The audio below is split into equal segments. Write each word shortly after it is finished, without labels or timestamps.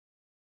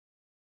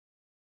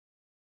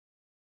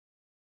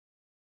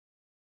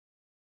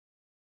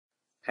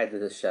Hi,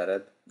 this is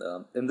Sharad.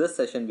 In this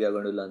session, we are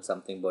going to learn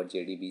something about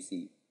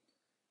JDBC.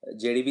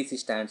 JDBC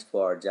stands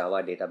for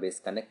Java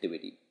Database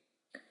Connectivity,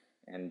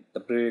 and the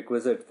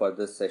prerequisite for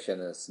this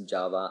session is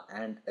Java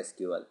and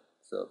SQL.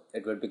 So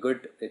it would be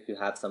good if you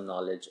have some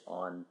knowledge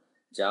on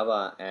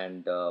Java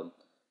and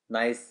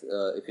nice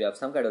if you have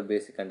some kind of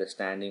basic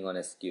understanding on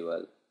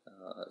SQL.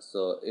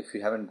 So if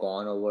you haven't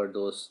gone over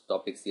those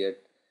topics yet,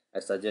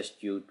 I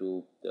suggest you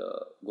to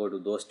go to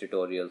those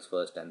tutorials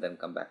first and then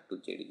come back to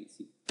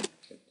JDBC.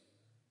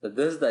 So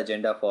this is the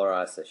agenda for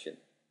our session.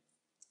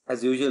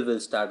 As usual, we'll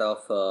start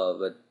off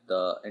with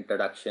the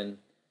introduction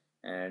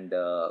and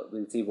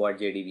we'll see what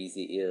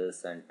JDBC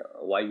is and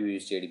why you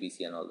use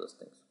JDBC and all those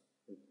things.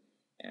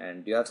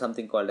 And you have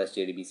something called as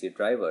JDBC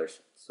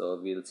drivers.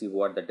 So we'll see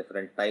what the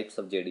different types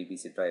of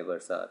JDBC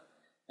drivers are,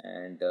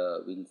 and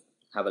we'll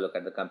have a look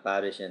at the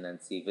comparison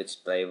and see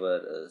which driver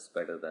is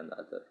better than the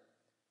other.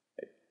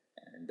 Right?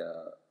 And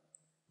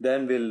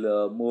then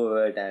we'll move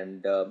ahead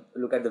and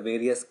look at the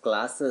various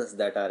classes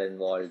that are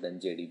involved in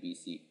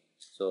JDBC.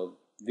 So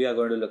we are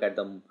going to look at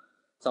some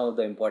of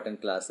the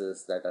important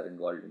classes that are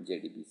involved in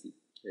JDBC.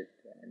 Right?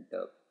 And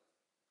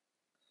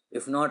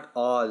if not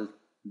all,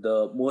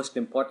 the most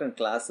important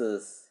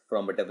classes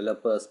from a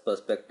developer's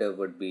perspective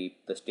would be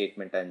the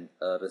statement and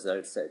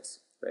result sets,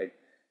 right?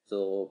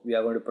 So we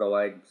are going to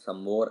provide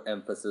some more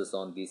emphasis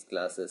on these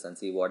classes and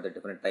see what the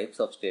different types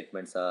of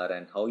statements are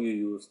and how you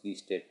use these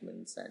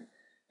statements and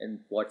in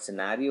what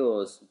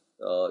scenarios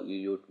you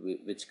use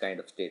which kind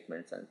of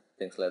statements and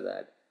things like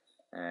that.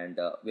 And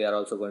we are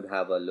also going to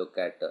have a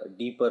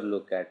deeper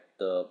look at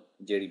the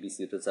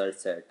JDBC result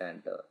set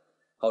and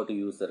how to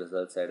use the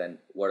result set and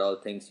what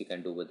all things you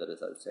can do with the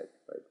result set,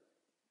 right?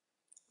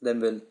 Then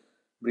we'll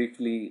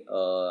briefly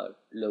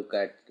look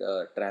at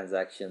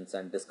transactions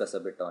and discuss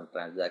a bit on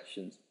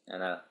transactions,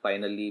 and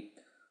finally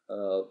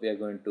we are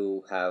going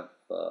to have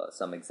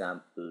some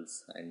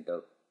examples and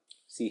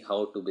see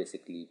how to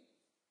basically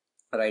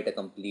write a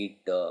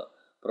complete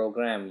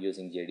program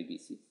using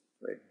JDBC,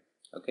 right?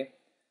 Okay.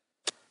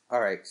 All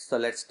right, so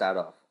let's start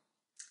off.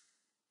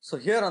 So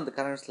here on the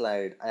current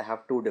slide, I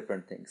have two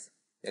different things.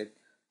 Okay?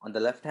 On the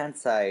left hand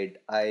side,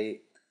 I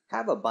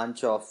have a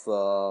bunch of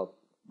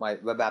my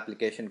web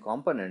application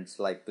components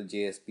like the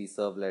JSP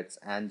servlets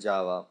and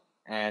Java,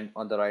 and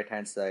on the right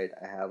hand side,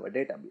 I have a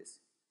database.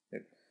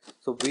 Right?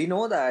 So we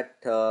know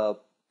that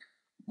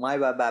my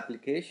web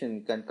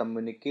application can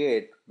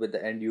communicate with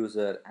the end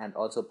user and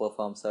also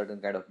perform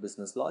certain kind of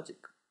business logic,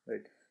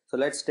 right? So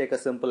let's take a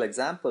simple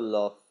example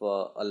of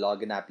a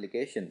login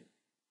application.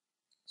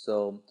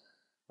 So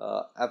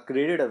I've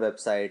created a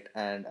website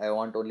and I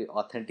want only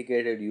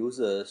authenticated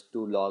users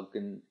to log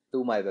in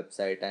to my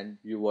website and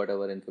view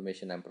whatever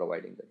information I'm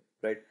providing them,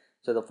 right?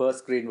 So the first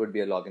screen would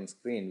be a login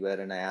screen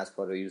wherein I ask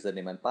for a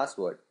username and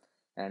password.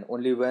 And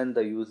only when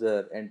the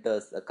user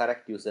enters the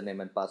correct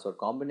username and password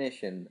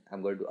combination,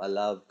 I'm going to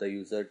allow the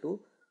user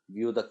to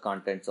view the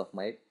contents of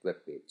my web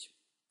page,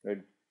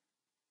 right?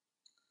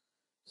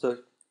 So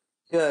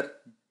here,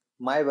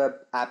 my web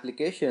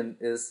application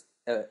is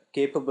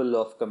capable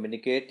of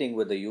communicating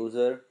with the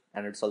user,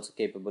 and it's also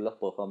capable of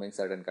performing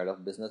certain kind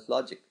of business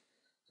logic.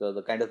 So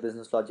the kind of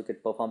business logic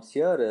it performs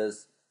here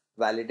is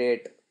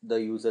validate the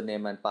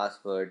username and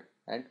password,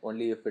 and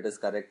only if it is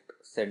correct,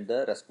 send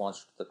the response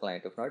to the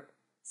client. If not,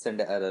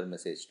 send an error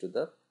message to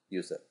the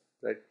user,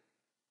 right?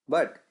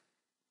 But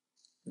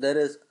there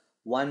is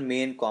one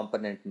main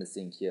component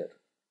missing here.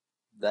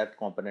 That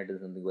component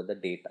is something with the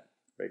data,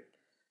 right?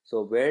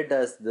 So where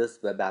does this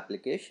web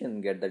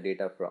application get the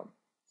data from?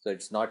 So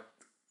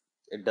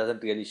it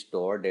doesn't really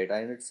store data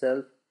in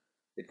itself.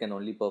 It can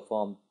only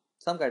perform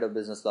some kind of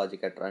business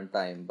logic at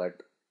runtime,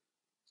 but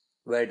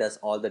where does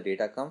all the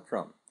data come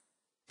from?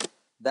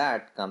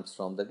 That comes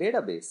from the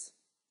database,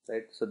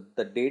 right? So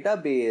the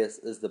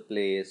database is the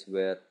place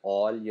where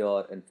all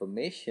your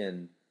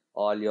information,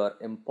 all your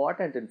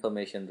important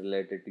information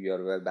related to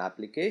your web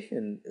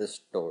application is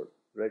stored,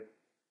 right?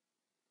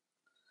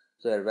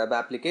 So your web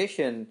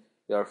application,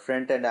 your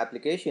front-end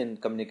application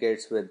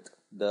communicates with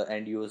the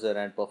end user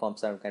and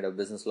performs some kind of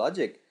business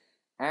logic,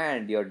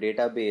 and your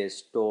database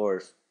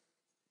stores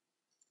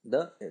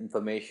the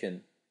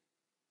information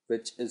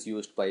which is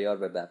used by your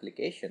web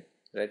application,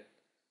 right?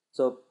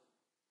 So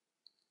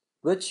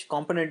which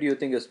component do you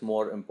think is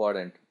more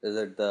important? Is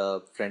it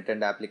the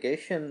front-end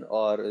application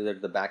or is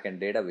it the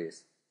back-end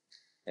database?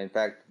 In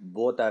fact,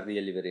 both are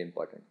really very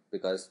important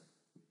because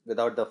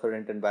without the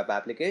front-end web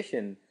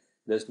application,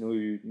 there's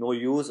no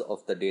use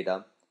of the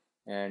data,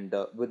 and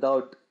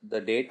without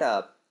the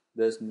data,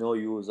 there's no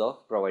use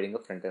of providing a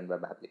front-end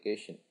web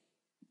application,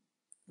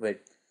 right?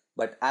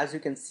 But as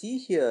you can see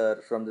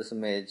here from this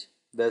image,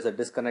 there's a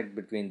disconnect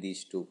between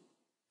these two,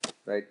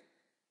 right?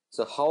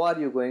 So how are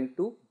you going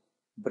to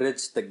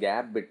bridge the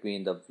gap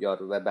between your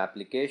web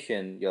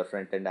application, your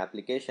front-end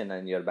application,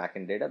 and your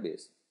back-end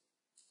database?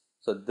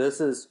 So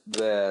this is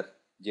where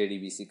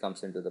JDBC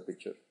comes into the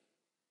picture,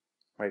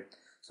 right?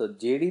 So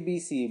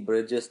JDBC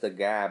bridges the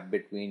gap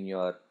between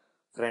your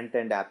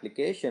front-end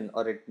application,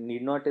 or it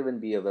need not even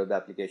be a web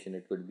application.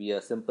 It could be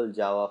a simple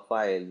Java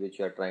file which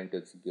you are trying to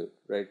execute,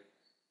 right?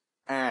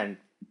 And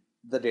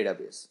the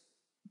database.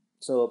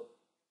 So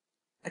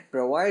it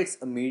provides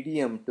a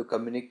medium to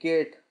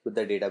communicate with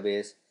the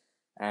database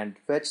and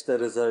fetch the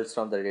results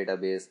from the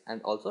database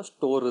and also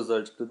store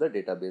results to the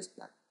database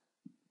plan,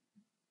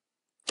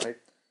 right?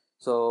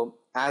 So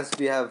as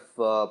we have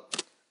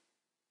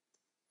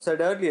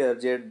said earlier,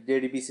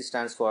 JDBC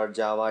stands for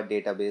Java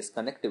Database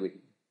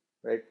Connectivity,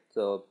 right?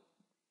 So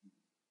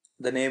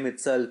the name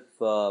itself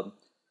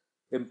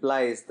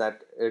implies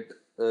that it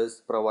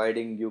is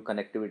providing you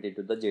connectivity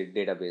to the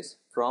database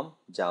from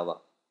Java,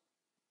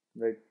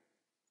 right?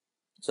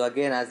 So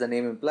again, as the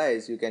name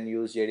implies, you can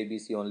use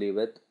JDBC only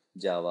with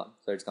Java.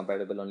 So it's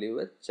compatible only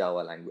with Java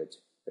language,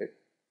 right?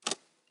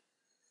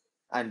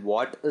 And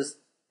what is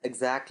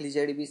exactly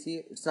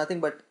JDBC? It's nothing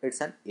but it's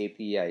an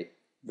API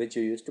which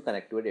you use to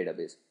connect to a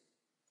database.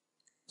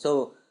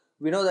 So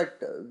we know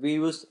that we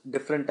use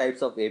different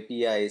types of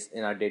APIs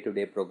in our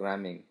day-to-day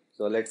programming.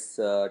 So let's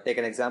take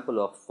an example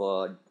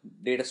of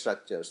data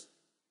structures.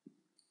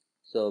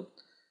 So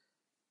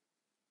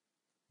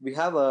we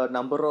have a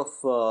number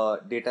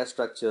of data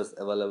structures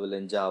available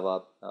in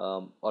Java,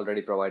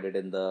 already provided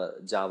in the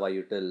Java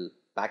util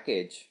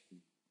package,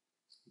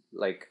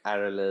 like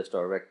ArrayList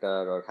or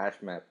vector or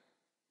hash map.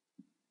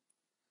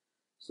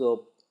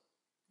 So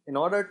in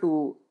order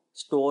to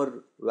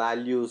store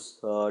values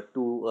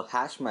to a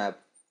hash map,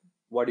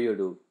 what do?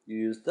 You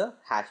use the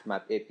hash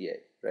map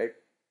API, right?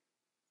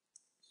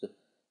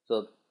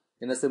 So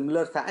in a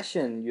similar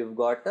fashion, you've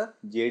got a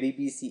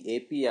JDBC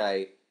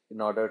API in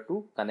order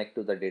to connect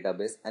to the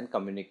database and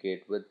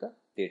communicate with the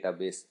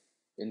database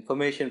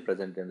information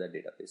present in the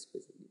database,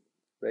 basically,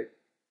 right?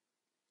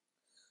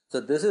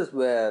 So this is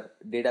where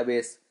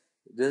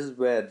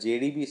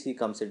JDBC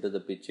comes into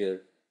the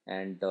picture,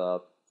 and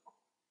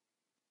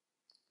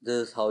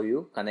this is how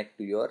you connect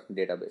to your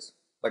database.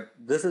 But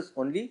this is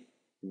only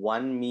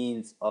one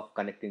means of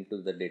connecting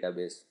to the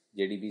database.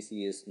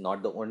 JDBC is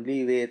not the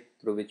only way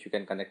through which you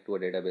can connect to a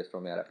database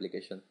from your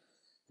application.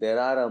 There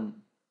are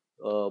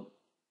a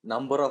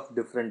number of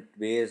different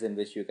ways in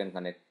which you can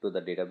connect to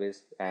the database,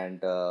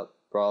 and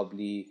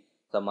probably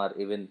some are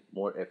even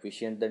more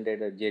efficient than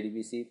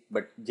JDBC.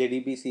 But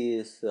JDBC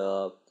is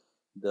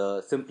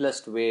the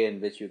simplest way in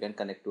which you can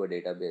connect to a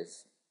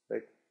database,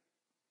 right?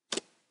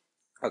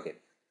 Okay.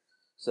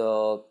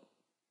 So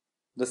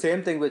the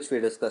same thing which we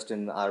discussed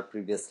in our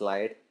previous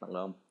slide,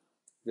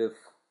 we've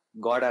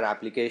got our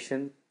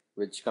application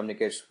which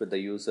communicates with the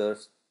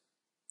users,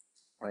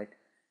 right?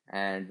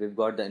 And we've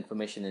got the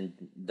information in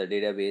the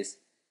database.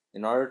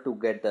 In order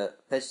to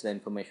fetch the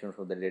information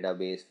from the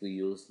database, we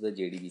use the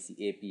JDBC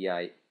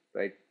API,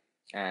 right?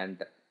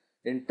 And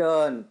in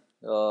turn,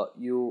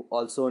 you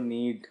also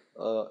need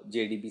a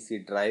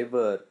JDBC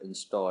driver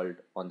installed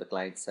on the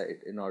client side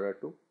in order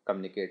to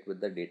communicate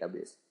with the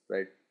database,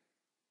 right?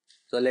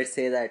 So let's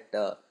say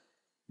that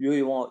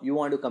you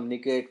want to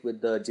communicate with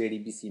the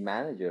JDBC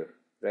manager,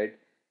 right?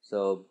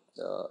 So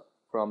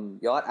from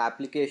your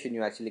application,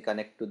 you actually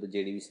connect to the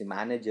JDBC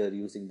manager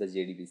using the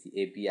JDBC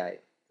API,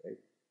 right?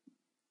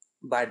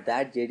 But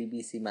that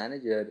JDBC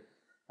manager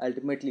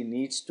ultimately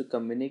needs to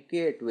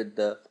communicate with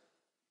the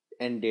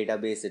end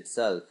database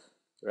itself,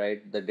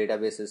 right? The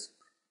database is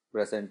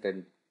present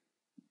in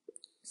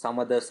some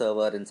other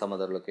server in some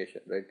other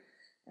location, right?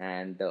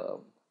 And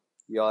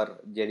your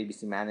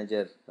JDBC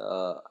manager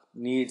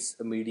needs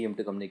a medium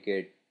to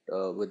communicate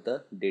with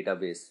the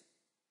database.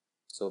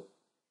 So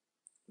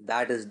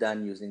that is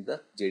done using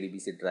the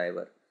JDBC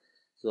driver.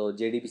 So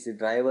JDBC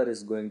driver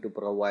is going to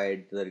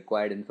provide the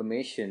required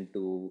information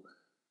to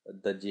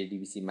the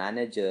JDBC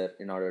manager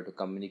in order to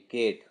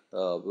communicate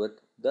with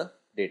the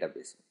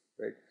database,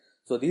 right?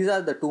 So these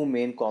are the two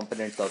main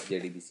components of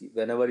JDBC.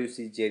 Whenever you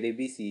see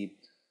JDBC,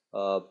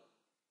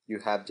 you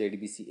have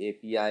JDBC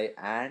API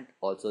and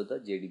also the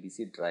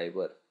JDBC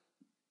driver,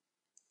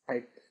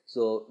 right?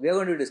 So we are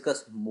going to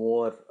discuss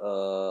more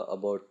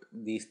about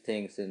these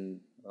things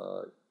in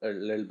a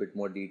little bit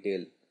more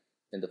detail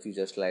in the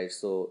future slides.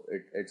 So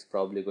it's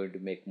probably going to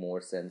make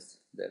more sense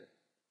there.